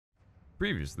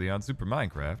Previously on Super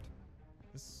Minecraft.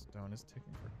 This stone is taking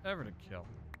forever to kill.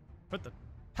 What the?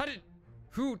 How did?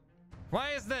 Who?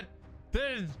 Why is that?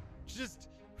 That just.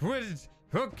 What is?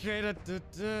 Okay,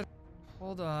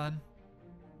 hold on.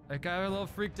 I got a little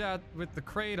freaked out with the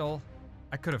cradle.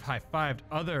 I could have high-fived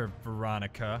other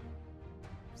Veronica.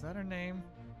 Is that her name?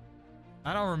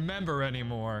 I don't remember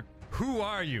anymore. Who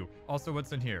are you? Also,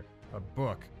 what's in here? A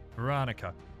book.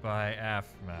 Veronica by Afmao.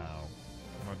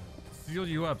 I'm gonna seal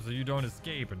you up so you don't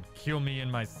escape and kill me in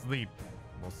my sleep.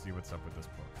 We'll see what's up with this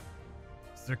book.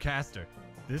 Sir Castor,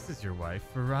 this is your wife,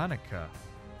 Veronica.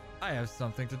 I have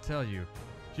something to tell you.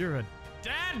 You're a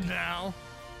dad now.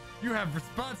 You have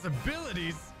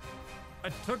responsibilities. I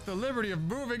took the liberty of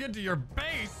moving into your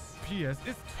base. P.S.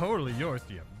 It's totally yours.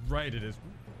 Yeah, right it is.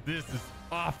 This is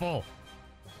awful.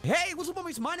 Hey, what's up,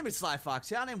 homies? My name is Sly Fox,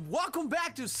 yeah, and welcome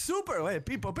back to Super. Wait,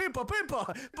 people, but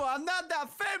I'm not that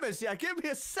famous yet. Give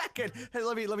me a second. Hey,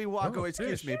 let me walk away.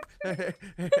 Excuse me.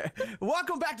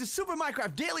 Welcome back to Super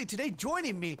Minecraft Daily. Today,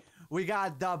 joining me, we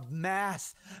got the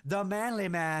manly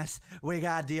mass. We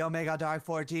got the Omega Dark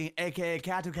 14, aka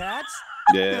Catu Cats.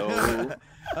 Yeah.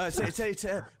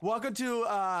 Welcome to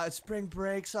Spring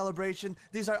Break celebration.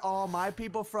 These are all my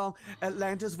people from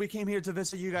Atlantis. We came here to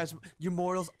visit you guys, you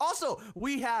mortals. Also,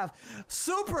 we have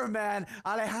Superman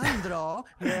Alejandro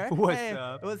here.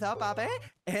 What's up, Pape?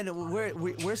 And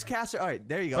where's Castor? All right,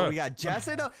 there you go. We got Jess.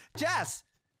 Jess.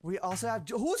 We also have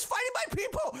who's fighting my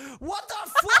people? What the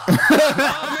fuck?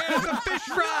 Oh man, it's a fish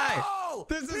fry. No!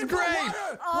 This is People, great.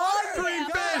 Water,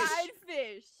 Fried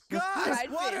fish. Guys,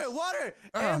 Fried water.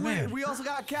 Oh, And man. we also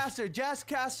got Castor, Jess,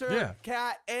 Castor, Yeah.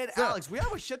 Kat, and What's up? Alex. We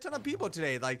have a shit ton of people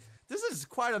today. Like, this is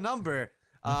quite a number.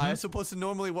 As opposed to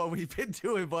normally what we've been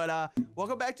doing. But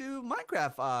welcome back to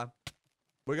Minecraft.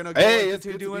 We're gonna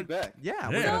continue doing. Back. Yeah,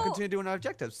 we're gonna continue doing our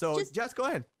objectives. So, Jess, go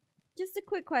ahead. Just a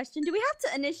quick question. Do we have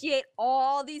to initiate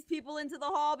all these people into the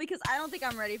hall? Because I don't think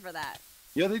I'm ready for that.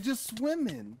 Yo, they just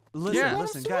swimming.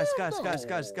 Listen, guys,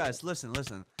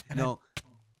 listen. No,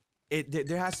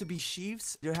 there has to be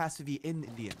chiefs. There has to be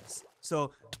Indians.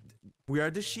 So we are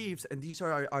the chiefs, and these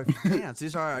are our fans.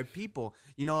 These are our people.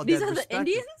 You know, These that are the respect-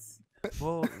 Indians?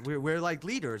 Well, we're like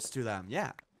leaders to them.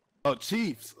 Yeah. Oh,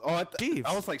 Chiefs. Oh, Chiefs.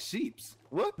 I was like sheeps.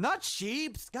 What? Not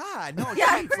sheeps. God, no,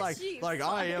 Yeah, chiefs. we're Like, chiefs. like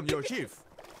I am your chief.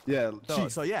 Yeah,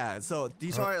 chiefs. So yeah. So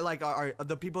these are like our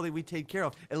the people that we take care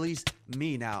of. At least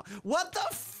me now. What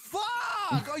the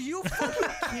fuck? Are you fucking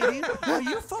kidding? Are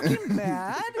you fucking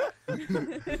mad?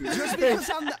 Just because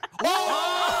I'm the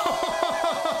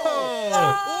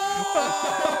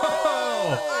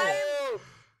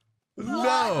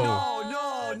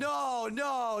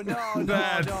No.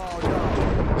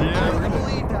 Yeah. I don't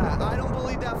believe that. I don't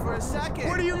believe that for a second.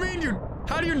 What do you mean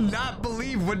how do you not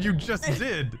believe what you just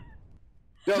did?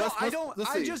 Yo, No, let's I don't. let's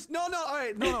I see. just no. All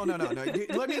right, no.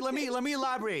 Let me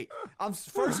elaborate.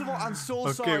 First of all, I'm so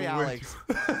Okay, sorry, wait. Alex.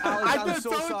 Alex, I I'm just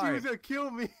so told you sorry. he was gonna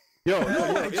kill me. Yo,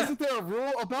 isn't there a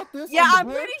rule about this? Yeah, on the I'm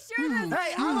board? pretty sure there's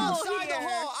Hey, I'm a rule outside the here.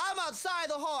 hall. I'm outside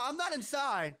the hall. I'm not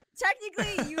inside.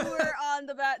 Technically, you were on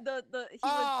the he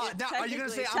was, Now are you gonna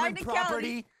say technically- I'm in technicality-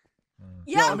 property?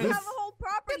 Yeah, No, we this- have a whole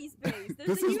property space. There's This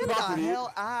a is huge Get the property.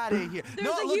 hell out of here! There's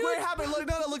No, a look where it huge- happened.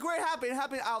 Look where it happened. It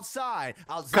happened outside.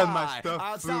 Cut my stuff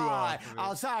Outside. flew off, man.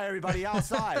 Outside. Everybody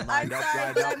outside. Line up.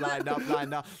 Outside. Line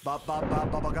up.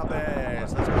 Bubble guppies.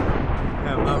 Let's go.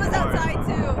 Who was outside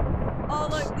too? Oh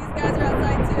look, these guys are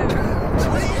outside too.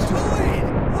 What are you doing?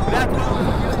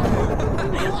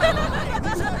 Why?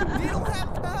 They don't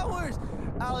have powers.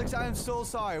 Alex, I am so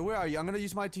sorry. Where are you? I'm gonna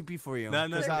use my TP for you. No,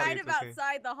 They're sorry, kind of it's okay.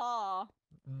 outside the hall.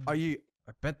 Are you?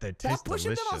 I bet they Stop taste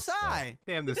pushing delicious. them outside.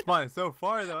 Damn, they're spawning so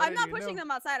far though. I'm not pushing them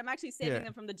outside. I'm actually saving Yeah.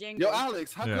 them from the jungle. Yo,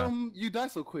 Alex, how Yeah. come you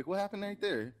died so quick? What happened right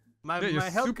there? Yeah, you're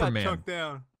Superman.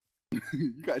 down.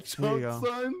 You got There you chunked, go.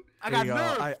 son. I There got you go.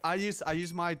 nerfed. I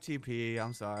use my TP.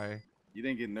 I'm sorry. You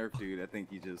didn't get nerfed, dude. I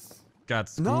think you just. Got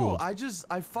schooled. No,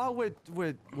 I fought with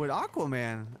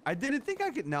Aqua-man. I didn't think I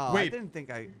could. No, I Wait. didn't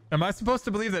think I. Am I supposed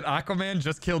to believe that Aqua-man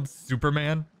just killed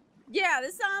Superman? Yeah,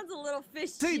 this sounds a little fishy.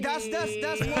 See, that's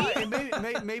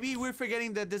why. And maybe we're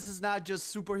forgetting that this is not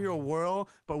just superhero world,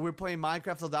 but we're playing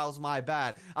Minecraft. So that was my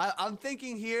bad. I'm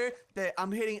thinking here that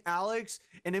I'm hitting Alex,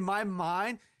 and in my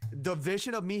mind, the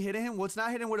vision of me hitting him was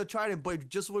not hitting with a trident, but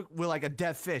just with like a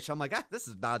dead fish. I'm like, this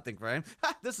is nothing for him.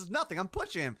 This is nothing. I'm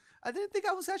pushing him. I didn't think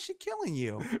I was actually killing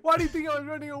you. Why do you think I was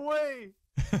running away?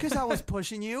 Because I was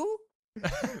pushing you.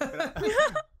 Alex,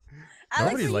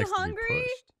 Nobody are you likes to be hungry?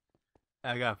 pushed.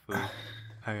 I got food.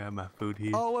 I got my food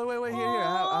here. Oh wait. Here.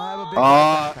 I have a big.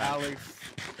 Alex.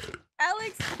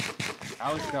 Alex,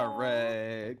 Alex got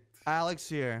wrecked. Alex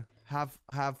here.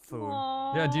 have food.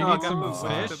 Aw. Yeah, do you Oh, I need got some food.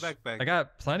 Where's fish? the backpack? I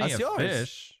got plenty That's of yours.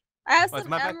 fish. I have What's some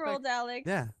my backpack? emerald, Alex.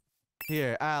 Yeah.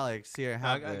 Here, Alex. Here,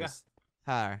 have I got- this.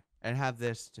 Here, and have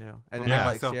this too. And Yeah.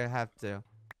 Alex, myself. here, have two.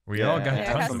 We all got Yeah,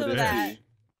 have tons some of of fish. that.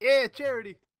 Yeah,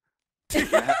 charity.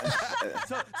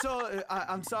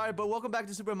 I'm sorry, but welcome back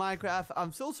to Super Minecraft.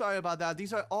 I'm so sorry about that.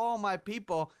 These are all my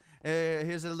people.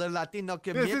 Here's a little Latino This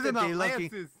community isn't looking.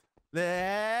 Atlantis.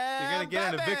 You're gonna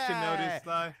get an eviction notice,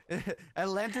 Sly.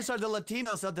 Atlantis are the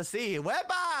Latinos of the sea.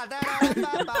 ¡Huepa!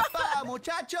 Da-da-da-da-ba-ba,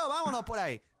 muchacho, vámonos por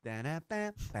ahí.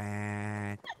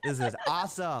 Da-da-ba-ba. This is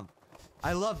awesome.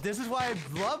 This is why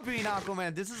I love being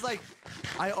Aquaman. This is like,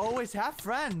 I always have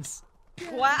friends.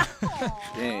 Wow.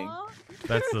 Dang. Aw.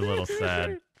 That's a little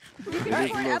sad. We could Hey,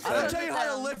 record I'm I'll episodes tell you with how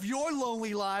to them. live your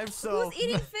lonely lives, so. Who's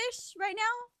eating fish right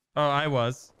now? Oh, I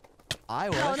was. I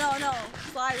was. No.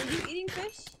 Sly, were you eating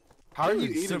fish? How are you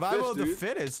eating Survival fish, of the dude?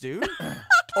 fittest, dude.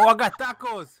 Oh, I got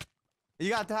tacos. You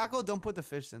got taco? Don't put the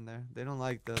fish in there. They don't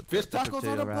like the Fish the tacos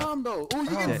potato are the wrap. bomb, though. Ooh, you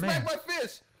Oh, get man. smacked by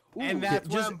fish. Ooh. And that's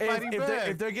why I'm fighting back.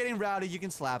 if they're getting rowdy, you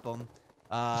can slap them.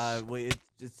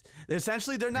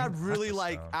 Essentially they're not really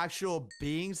like episode. actual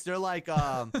beings. They're like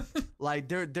like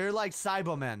they're like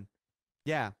Cybermen.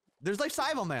 Yeah, there's like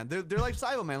Cybermen. They're like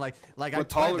Cybermen. Like I But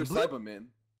taller played the blue- Cybermen.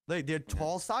 Like they're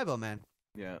tall Cybermen.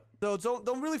 Yeah. So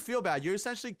don't really feel bad. You're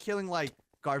essentially killing like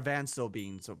garbanzo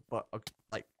beans, or but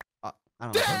like I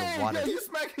don't know, from the Dang! water. Yeah, you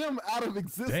smack him out of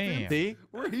existence. Damn. See?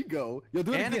 Where'd he go? Yo,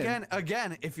 do it And again.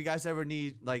 again, if you guys ever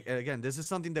need, like, again, this is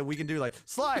something that we can do. Like,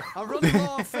 Sly, I'm really low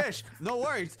on fish. No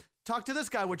worries. Talk to this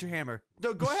guy with your hammer.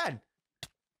 Go ahead.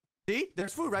 See?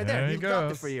 There's food right there. There He he dropped it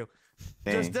goes. for you.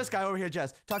 Dang. Just this guy over here,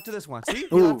 Jess. Talk to this one. See? He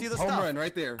Ooh, left you the home stuff. run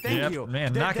right there. Thank Yep, you.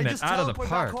 man, They knocking it just out of the teleport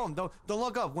park. Back home. Don't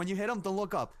look up. When you hit them, don't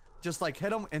look up. Just like hit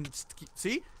them and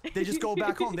see? They just go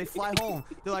back home. They fly home.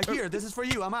 They're like, here, this is for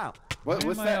you. I'm out. What, Why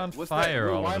what's am I that? on What's fire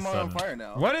that? all Why of a am I on sudden? fire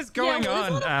now? What is going yeah, on, there's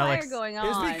a lot of Alex? fire going on.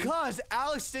 It's because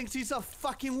Alex thinks he's a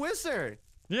fucking wizard.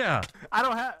 Yeah. I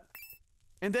don't have.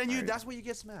 And then Alright. that's where you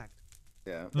get smacked.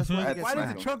 Yeah. That's why I you had get to Why smack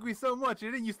does it him. chunk me so much? It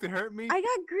didn't used to hurt me. I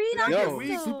got green on Yo,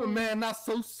 this though. Superman, not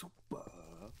so super.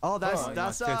 Oh, that's Oh,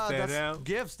 that's check that that's out.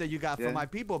 gifts that you got Yeah. from my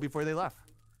people before they left.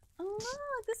 Oh,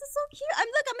 look, this is so cute. I'm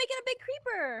making a big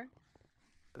creeper.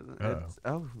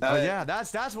 Oh Uh, yeah,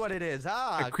 that's what it is.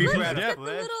 Ah, A creeper cool. out of Yeah.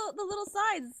 The little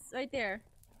sides right there.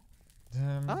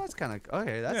 Oh, that's kind of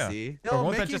okay. That's Yeah. see. But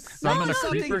won't that making- just summon making a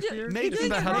something- creeper you're here? Making, Isn't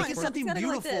that how wrong. this making works? something It's gotta go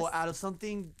like beautiful this. out of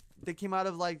something that came out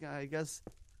of like I guess.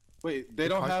 Wait, they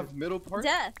don't have middle part?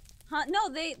 Death. Huh? No,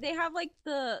 they have like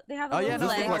they have a Oh yeah, little no, This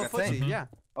leg. look like like a footsie. thing. Yeah,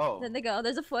 Oh, Then they go.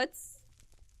 There's a foot.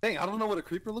 dang, I don't know what a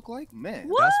creeper look like. Man.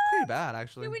 What? that's pretty bad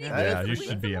actually. Dude, we need, Yeah. Yeah, we you need should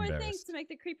some be more things embarrassed. to make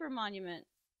the creeper monument.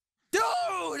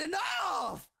 Dude,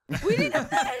 enough! We need to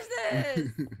finish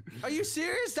this. Are you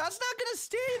serious? That's not gonna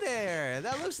stay there.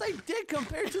 That looks like dick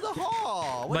compared to the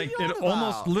hall. What Like are you it on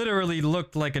almost about? literally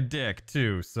looked like a dick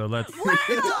too. So let's. Wow.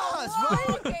 It does, Whoa,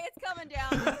 bro. okay, it's coming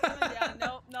down. It's coming down.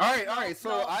 Nope. No. All right. So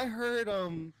no. I heard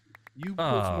you put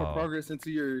some more Oh. progress into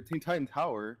your Teen Titan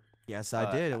Tower. Yes,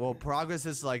 I did. Well, progress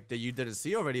is like that you didn't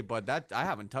see already, but that I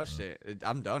haven't touched it.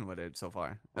 I'm done with it so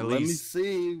far. At Let me least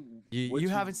see. you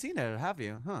haven't seen it, have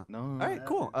you? Huh? No. All right,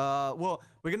 cool. Well,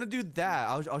 we're gonna do that.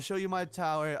 I'll show you my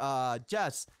tower.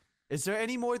 Jess, is there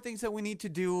any more things that we need to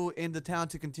do in the town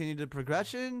to continue the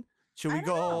progression? Should we I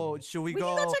don't know. go? Should we We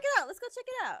go? can go check it out. Let's go check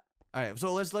it out. All right,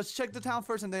 so let's check the town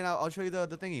first, and then I'll show you the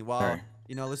thingy. Well, Alright.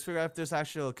 you know, let's figure out if there's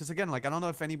actual. Because again, like I don't know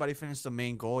if anybody finished the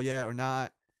main goal yet or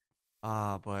not.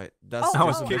 But that's Oh, I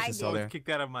was there's some kicked, missions still I was there. kicked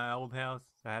out of my old house.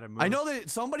 I had to move. I know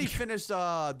that somebody finished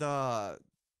the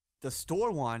store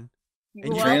one, and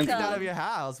you got Trans- kicked out of your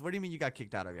house. What do you mean you got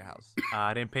kicked out of your house?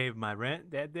 I didn't pay my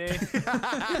rent that day.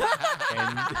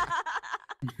 And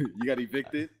You got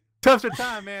evicted. tough for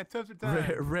time, man. Tough for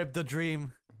time. Rip the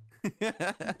dream. All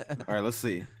right, let's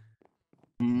see.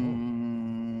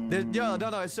 Yo,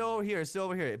 no, it's still over here. It's still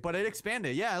over here. But it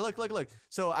expanded. Yeah, look.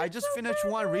 So I just finished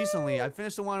one recently. I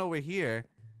finished the one over here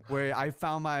where I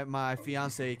found my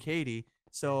fiance Katie.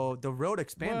 So the road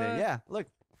expanded. What? Yeah, look.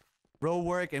 Road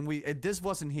work, and this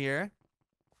wasn't here.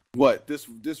 What? This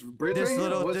bridge? This right here?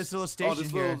 little What's- this little station oh,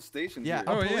 this here. little station. Yeah, here.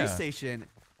 a Oh, police yeah. station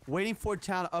waiting for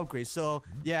town upgrade. So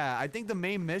yeah, I think the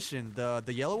main mission, the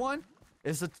yellow one,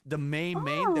 is the main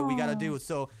that we gotta do.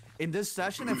 So in this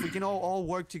session, if we can all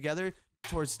work together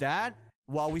towards that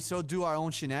while we still do our own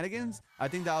shenanigans, I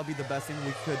think that would be the best thing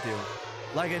we could do.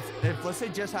 Like if let's say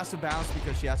Jess has to bounce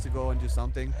because she has to go and do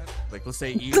something, like let's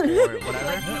say eat or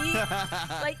whatever.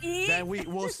 Like eat. Then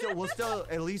we'll still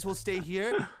at least we'll stay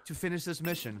here to finish this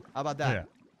mission. How about that?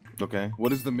 Yeah. Okay.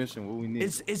 What is the mission? What we need?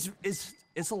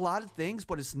 It's a lot of things,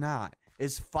 but it's not.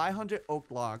 It's 500 oak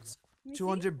logs, me see.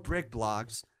 200 brick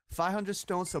blocks, 500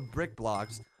 stones of brick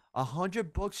blocks,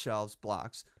 100 bookshelves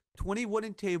blocks, 20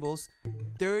 wooden tables,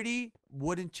 30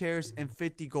 wooden chairs, and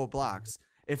 50 gold blocks.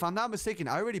 If I'm not mistaken,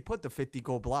 I already put the 50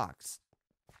 gold blocks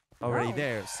already Oh.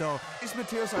 there. So these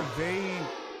materials are very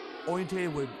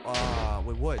orientated with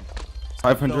wood.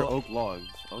 500 So- oak logs.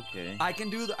 Okay. I can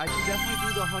definitely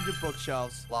do the 100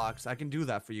 bookshelves blocks. I can do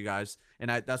that for you guys, and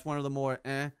that's one of the more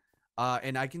and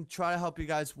I can try to help you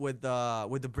guys with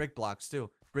the brick blocks too.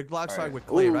 Brick blocks are Alright. with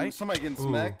clay, Ooh, right? Somebody getting Ooh.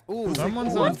 smacked. Ooh.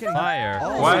 Someone's Ooh, on I'm getting- fire.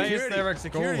 Oh, Why security, is there a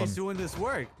security's golem? doing this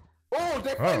work? Oh,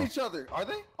 they're Oh. fighting each other. Are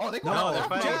they? Oh, they No, got they're off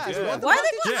fighting. jazz. Yeah. What the Why are fuck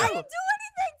they? is I Yeah. didn't do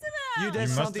anything to them. You did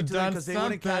must something have to them done because they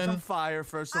want to catch on something. fire.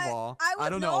 First of all, I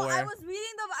don't know. know I where. was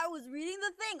reading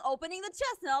the thing, opening the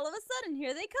chest, and all of a sudden,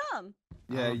 here they come.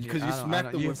 Yeah, Okay, because I you don't-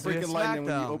 smacked them you- with you freaking smacked lightning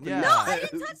when you them, opened yeah. the No, I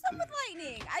chest. didn't touch them with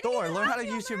lightning. I didn't Thor, even learn how ask to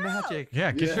you use your on their own. magic.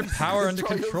 Yeah, get your power under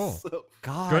Destroy control. yourself.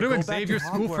 God, Go to back Xavier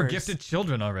School for Hogwarts. Gifted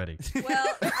Children already. Well,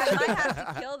 I might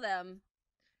have to kill them.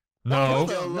 No,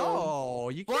 Kill them. No,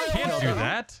 you Why can't, can't kill do them.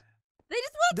 that. They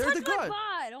just won't They're touch the my god.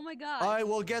 bod. Oh my god. All right,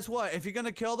 well, guess what? If you're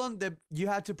gonna kill them, then you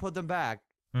have to put them back.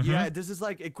 Mhm. Yeah, this is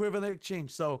like equivalent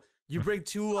exchange. So you bring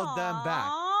two of them back.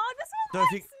 Aw, this So one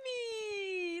if you- likes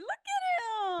me. Look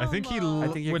at him. I think he I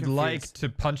think you're would like confused. to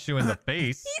punch you in the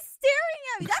face. He's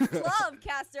staring at me. That's love,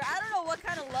 Castor. I don't know what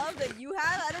kind of love that you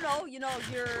have. I don't know. You know,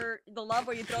 the love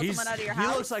where you throw someone out of your he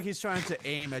house. looks like he's trying to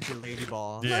aim at your lady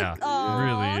ball. Yeah, Aw,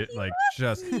 really, he like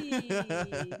loves just. me.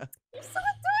 You're so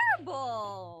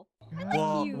adorable. I like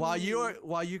Well, you.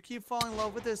 while you keep falling in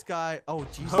love with this guy, oh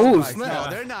Jesus Oh, Christ, no, snap.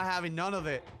 they're not having none of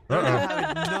it. They're not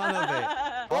having none of it.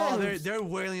 Oh, Oh, they're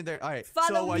wailing there. All right, so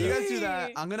Follow while you guys do me.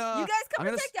 that, I'm gonna. You guys come I'm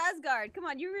gonna, protect Asgard. Come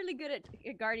on, you're really good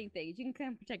at guarding things. You can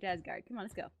come protect Asgard. Come on,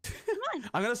 let's go. Come on.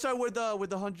 I'm gonna start with the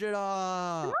 100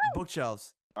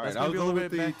 bookshelves. All That's right, I'll gonna be a go little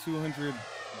with bit the meh. 200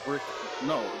 brick.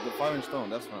 No, the 5-inch stone.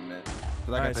 That's what I meant. Cause I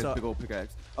got Alright, that so big old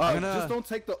pickaxe. I'm gonna- Just don't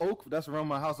take the oak that's around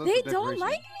my house. That's They the don't decoration.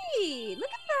 like me. Look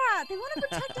at that. They want to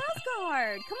protect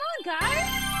Asgard. Come on, guys.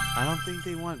 I don't think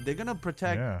they want. They're gonna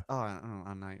protect. Yeah. Oh,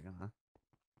 I'm not gonna.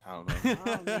 I don't know.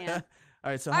 Oh, man.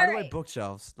 All right, so how do I Alright.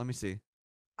 bookshelves? Let me see.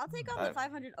 I'll take on the I-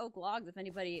 500 oak logs if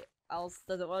anybody else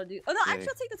doesn't want to do. Oh no, Yeah. actually,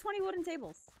 I'll take the 20 wooden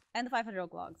tables and the 500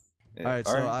 oak logs. Yeah. All right,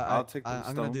 so I'll take the I'm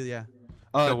gonna stone. do yeah.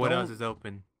 So what don't- else is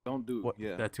open? Don't do. What-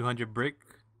 Yeah. That 200 brick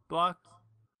blocks?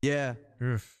 Yeah.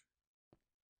 Oof.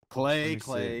 Clay, me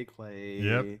clay, clay.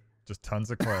 Yep. Just tons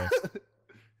of clay.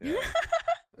 Yeah.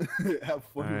 Have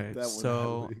fun All with right, that one.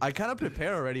 so Hadley. I kind of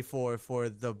prepare already for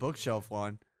the bookshelf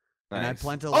one, and I Nice.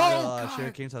 planted a lot Oh, of God,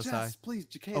 sugar canes outside. Jess, please,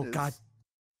 cicadas. Oh God,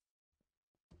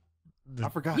 I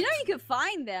forgot. You know you could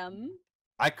find them.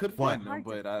 I could What? find them, Hard to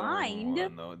but I find.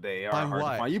 don't know. They are Find hard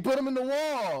what? to find. You put them in the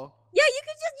wall. Yeah, you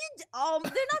could just they're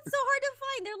not so hard to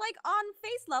find. They're like on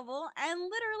face level and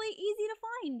literally easy to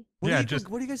find. Yeah, just-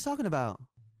 what are you guys talking about?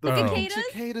 The Oh. fucking Cicadas?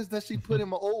 cicadas that she put in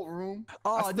my old room. I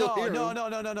Oh still no, hear no, 'em. no,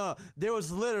 no, no, no! There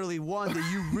was literally one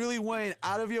that you really went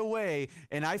out of your way,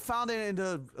 and I found it in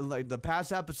the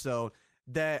past episode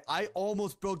that I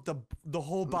almost broke the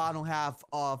whole bottom half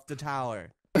of the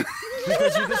tower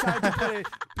because you decided to put it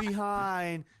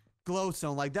behind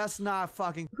glowstone. Like that's not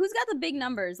fucking. Who's got the big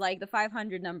numbers, like the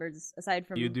 500 numbers, aside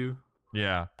from You do?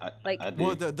 Yeah. Like- I did.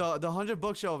 Well, the 100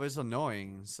 bookshelf is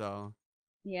annoying, so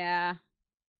Yeah.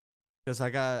 because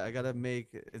I gotta make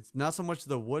it's not so much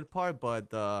the wood part, but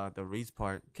the reeds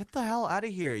part. Get the hell out of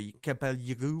here, you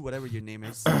Kepelyagu, whatever your name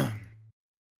is.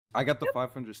 I got the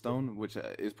 500 stone, which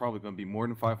is probably going to be more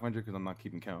than 500 because I'm not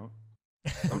keeping count.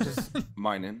 I'm just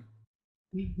mining.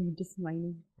 Just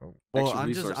mining. Well, Extra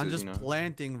I'm just resources, you know.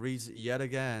 planting reeds yet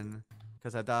again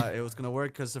because I thought it was gonna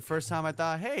work. Because the first time I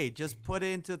thought, hey, just put it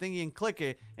into the thingy and click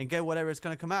it and get whatever it's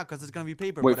gonna come out because it's gonna be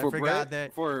paper. Wait, but for I forgot bread?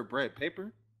 that For bread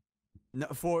paper? no,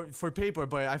 for paper,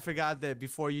 but I forgot that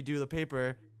before you do the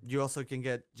paper, you also can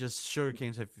get just sugar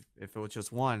canes if it was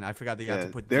just one. I forgot that you have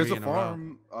to put there's three a in a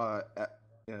row. farm.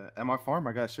 At my farm,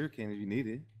 I got sugarcane if you need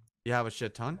it. You have a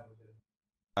shit ton.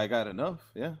 I got enough.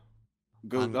 Yeah.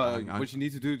 Go. I'm- What you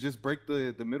need to do is just break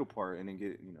the middle part and then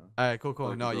get All right, cool, cool.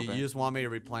 Or you No, can go you back. just want me to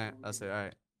replant. That's it. All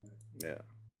right, Yeah.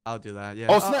 I'll do that. Yeah.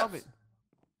 Oh, I'll snaps! be-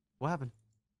 What happened?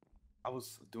 I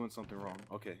was doing something wrong.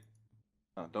 Okay.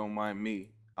 Don't mind me.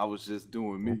 I was just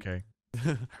doing me. Okay.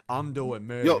 I'm doing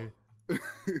me. Yo.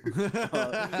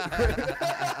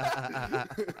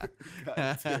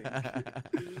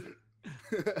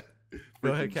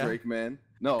 Go ahead, Freaking Kat. Drake, man.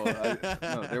 No,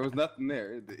 no, there was nothing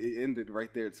there. It ended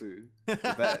right there too. With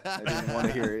that, I didn't want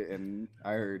to hear it, and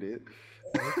I heard it.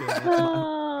 Okay,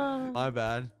 Oh. my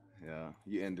bad. Yeah,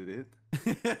 you ended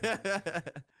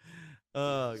it.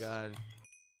 Oh god.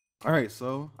 All right,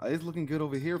 so it's looking good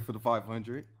over here for the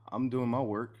 500. I'm doing my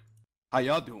work. How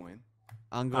y'all doing?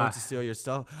 I'm going to steal your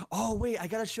stuff. Oh wait, I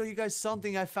gotta show you guys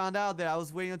something I found out that I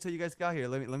was waiting until you guys got here.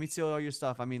 Let me steal all your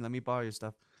stuff. I mean, let me borrow your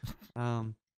stuff.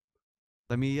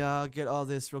 Let me get all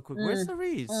this real quick. Where's the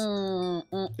Reese?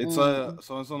 It's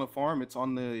so it's on the farm. It's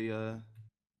on the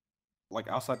like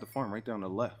outside the farm, right there on the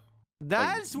left.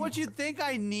 That's what you think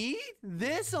I need?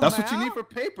 This amount? That's what you need for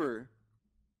paper.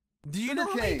 Do you know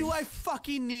how many do I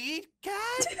fucking need, Cat?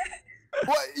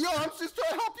 What? Yo, I'm just trying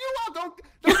to help you out. Don't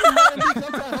get mad at me.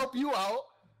 I'm trying to help you out.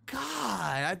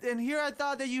 God, and here I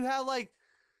thought that you had like.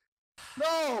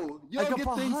 No, you like don't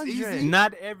get things 100. easy.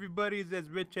 Not everybody's as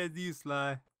rich as you,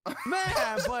 Sly.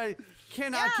 Man, but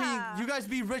can you guys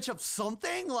be rich of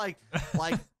something? Like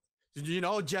you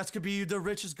know, Jess could be the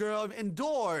richest girl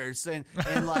indoors, and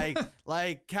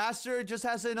like Castor just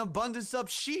has an abundance of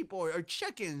sheep or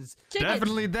chickens.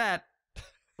 Definitely that.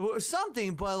 Or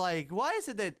something, but like, why is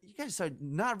it that you guys are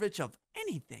not rich of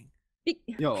anything?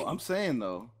 Yo, I'm saying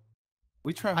though,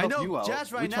 we try to help you out.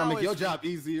 Jess right we try to now make your is- job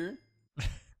easier.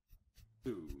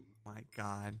 Dude. My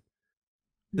God.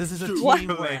 This is a What?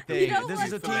 teamwork You thing. know This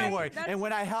is a what's funny? teamwork. And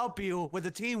when I help you with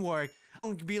the teamwork,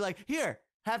 I'm gonna be like, here,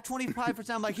 have 25%.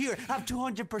 I'm like, here, have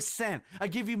 200%. I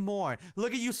give you more.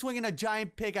 Look at you swinging a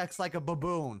giant pickaxe like a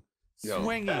baboon. Yo,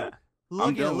 Swinging.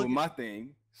 I'm done with my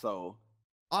thing, so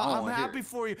I'm happy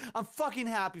for you. I'm fucking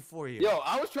happy for you. yo,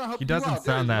 I was trying to help He you out. doesn't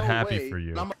sound There's that no happy way. for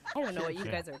you. I'm a- I don't know what you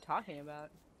guys are talking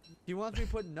about. He wants me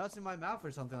to put nuts in my mouth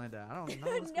or something like that. I don't know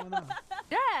what's going on.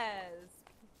 Yes.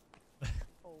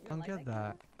 Oh, I don't like get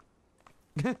that.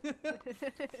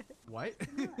 What?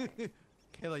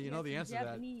 Kayla, you know the answer to that.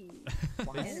 Japanese.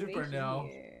 It's super no.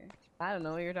 I don't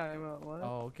know what you're talking about. What?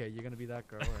 Oh, okay. You're gonna be that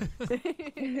girl.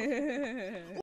 Right?